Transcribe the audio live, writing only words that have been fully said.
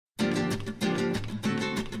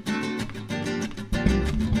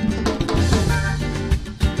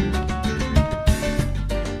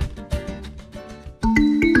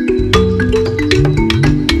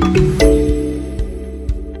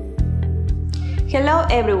Hello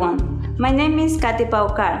everyone, my name is Katy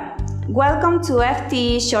Paucar. Welcome to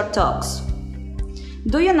FTE Short Talks.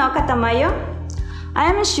 Do you know Catamayo?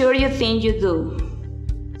 I am sure you think you do.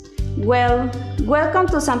 Well, welcome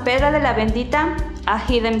to San Pedro de la Bendita, a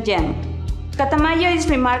hidden gem. Catamayo is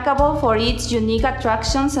remarkable for its unique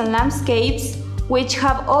attractions and landscapes, which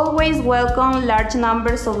have always welcomed large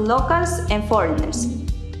numbers of locals and foreigners.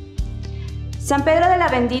 San Pedro de la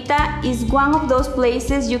Bendita is one of those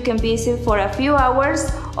places you can visit for a few hours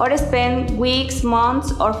or spend weeks,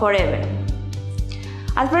 months, or forever.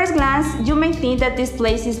 At first glance, you may think that this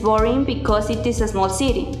place is boring because it is a small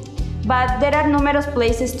city, but there are numerous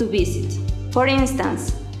places to visit. For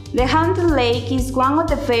instance, the Haunted Lake is one of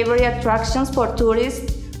the favorite attractions for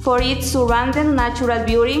tourists for its surrounding natural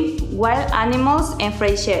beauty, wild animals, and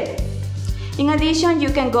fresh air. In addition, you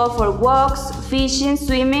can go for walks, fishing,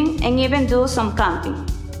 swimming, and even do some camping.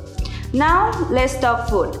 Now, let's talk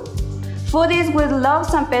food. Foodies will love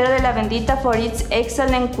San Pedro de la Bendita for its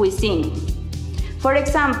excellent cuisine. For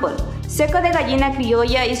example, seco de gallina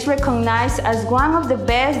criolla is recognized as one of the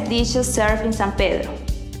best dishes served in San Pedro.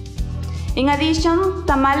 In addition,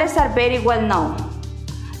 tamales are very well known.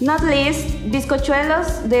 Not least,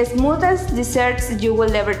 bizcochuelos, the smoothest desserts you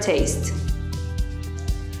will ever taste.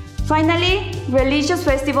 Finally, religious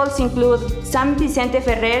festivals include San Vicente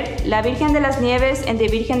Ferrer, La Virgen de las Nieves, and the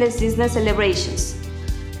Virgen del Cisne celebrations.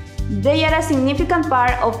 They are a significant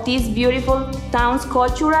part of this beautiful town's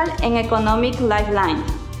cultural and economic lifeline.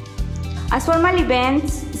 As formal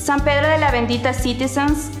events, San Pedro de la Bendita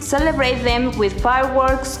citizens celebrate them with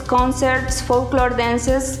fireworks, concerts, folklore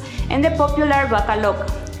dances, and the popular Bacaloca,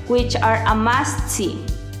 which are a must-see.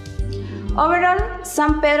 Overall,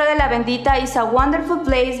 San Pedro de la Bendita is a wonderful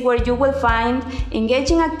place where you will find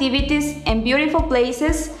engaging activities and beautiful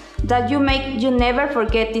places that you never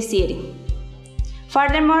forget the city.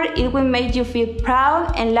 Furthermore, it will make you feel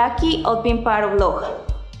proud and lucky of being part of Loja.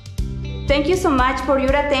 Thank you so much for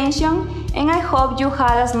your attention, and I hope you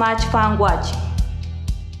had as much fun watching.